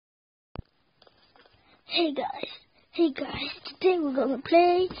Hey guys, today we're gonna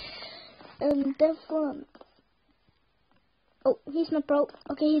play Death Run. Oh, he's not pro.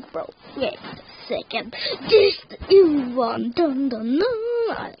 Okay, he's pro. Wait a second. This is one. Dun dun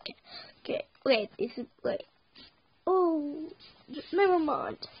dun. Okay, wait. Oh, never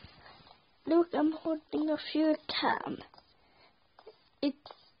mind. Look, I'm holding a few time. I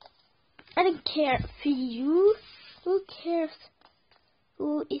don't care for you. Who cares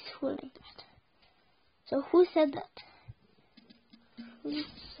who is holding that? So who said that? Who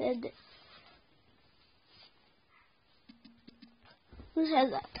said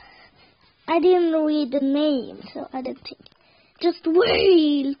that? I didn't read the name, so I didn't think. Just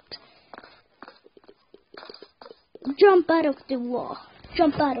wait! Jump out of the wall. So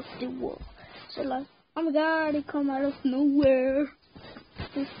like, oh my god, it come out of nowhere.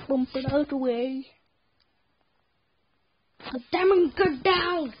 Just bump it out of the way. Oh, damn it, go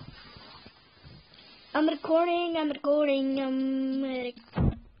down! I'm recording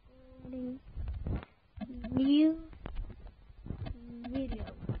new video.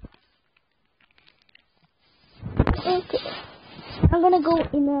 Okay, I'm gonna go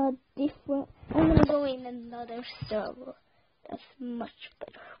in another server. That's much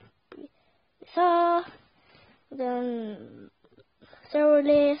better. So, then server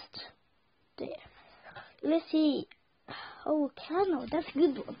list there. Let's see. Oh, Cano, that's a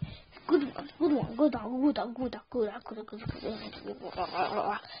good one. Good one.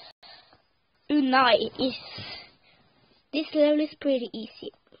 Unite is. This level is pretty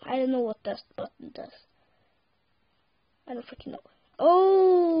easy. I don't know what this button does. I don't freaking know.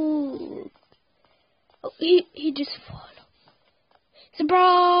 Oh, he just followed.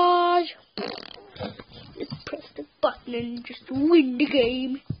 Surprise! Just press the button and just win the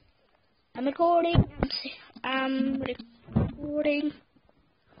game. I'm recording.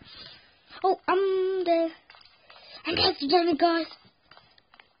 Oh, I'm there. I'm done it, guys.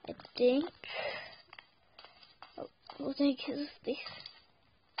 I think. Oh, what the heck is this?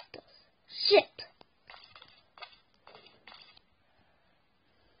 Shit.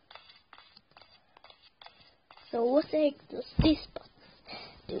 So what the heck does this button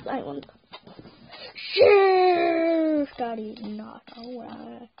do? I wonder. Sure, that is not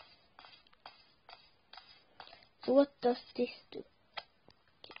alright. So what does this do?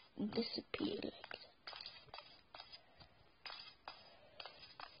 Disappear like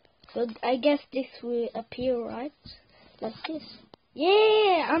that. So I guess this will appear, right? Like this.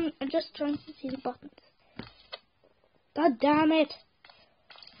 Yeah, I'm just trying to see the buttons. God damn it!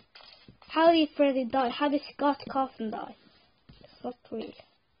 How did Freddy die? How did Scott Cawthon die? It's not real.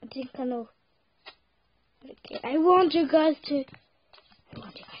 I think I know. Okay, I want you guys to win.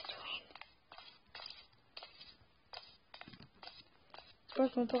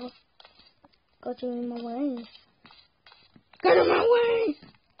 First one, Paul. Got you in my way. Get in my way!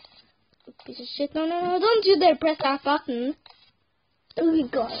 You piece of shit. No, don't you dare press that button. Oh my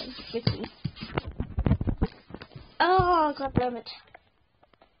god, freaking. Oh, god damn it.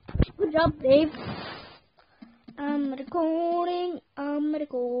 Good job, Dave. I'm recording. I'm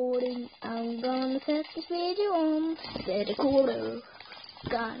gonna set this video on the recorder.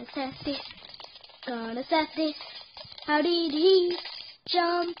 Gonna set this. How did he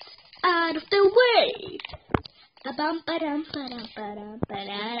jump out of the way? A-bum ba-dum ba-dum ba-dum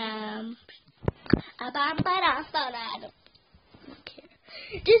ba-da-dum. A-bum ba-dum ba-da-dum. Okay.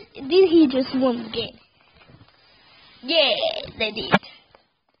 Did he just won the game? Yeah, they did.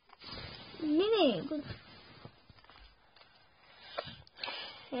 Good.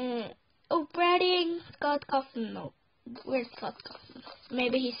 Oh, Brady, Scott Cawthon. No, where's Scott Cawthon?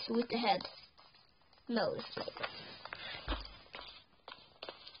 Maybe he's with the head. No, it's not.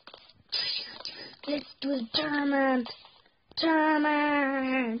 Let's do it, German.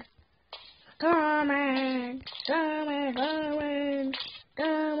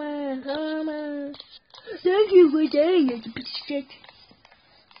 Thank you for saying it, you piece of shit.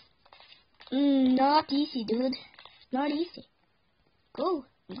 Not easy, dude. Not easy. Go.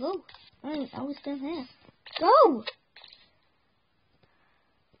 I was down there. Go!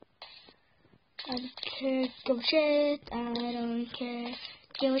 I don't care. Give a shit. I don't care.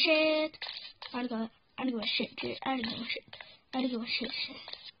 Give a shit. I don't give a shit, dude. I don't give a shit.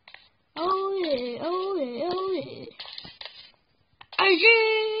 Oh yeah.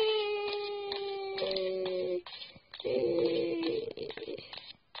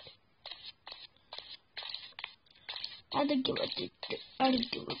 I don't give a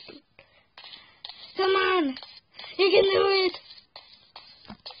shit. Come on! You can do it!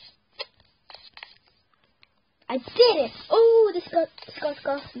 I did it! Oh, the Scott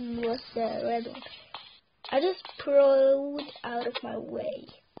Cawthon was the red one. I just pulled out of my way.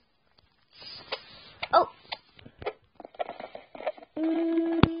 Oh.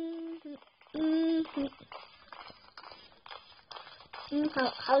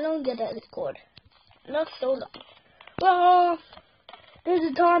 How long did I record? Not so long. Well,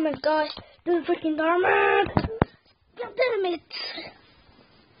 there's a diamond, guys. There's a freaking diamond. God damn it.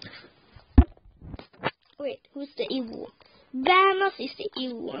 Wait, who's the evil one? Thanos is the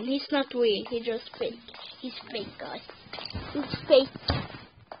evil one. He's not real. He's just fake. He's fake, guys. He's fake.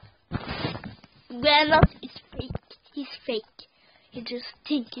 Thanos is fake. He's fake. He just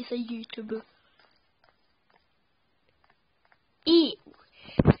thinks he's a YouTuber.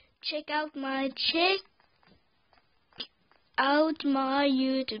 Check out my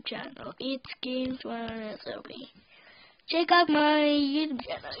YouTube channel. It's Games 130. Check out my YouTube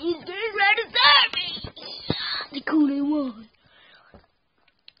channel. It's Games 130. The cooler one.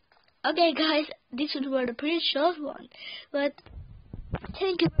 Okay, guys, this was a pretty short one, but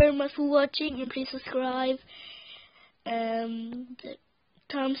thank you very much for watching, and please subscribe.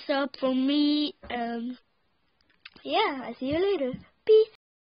 Thumbs up from me. Yeah, I'll see you later. Peace.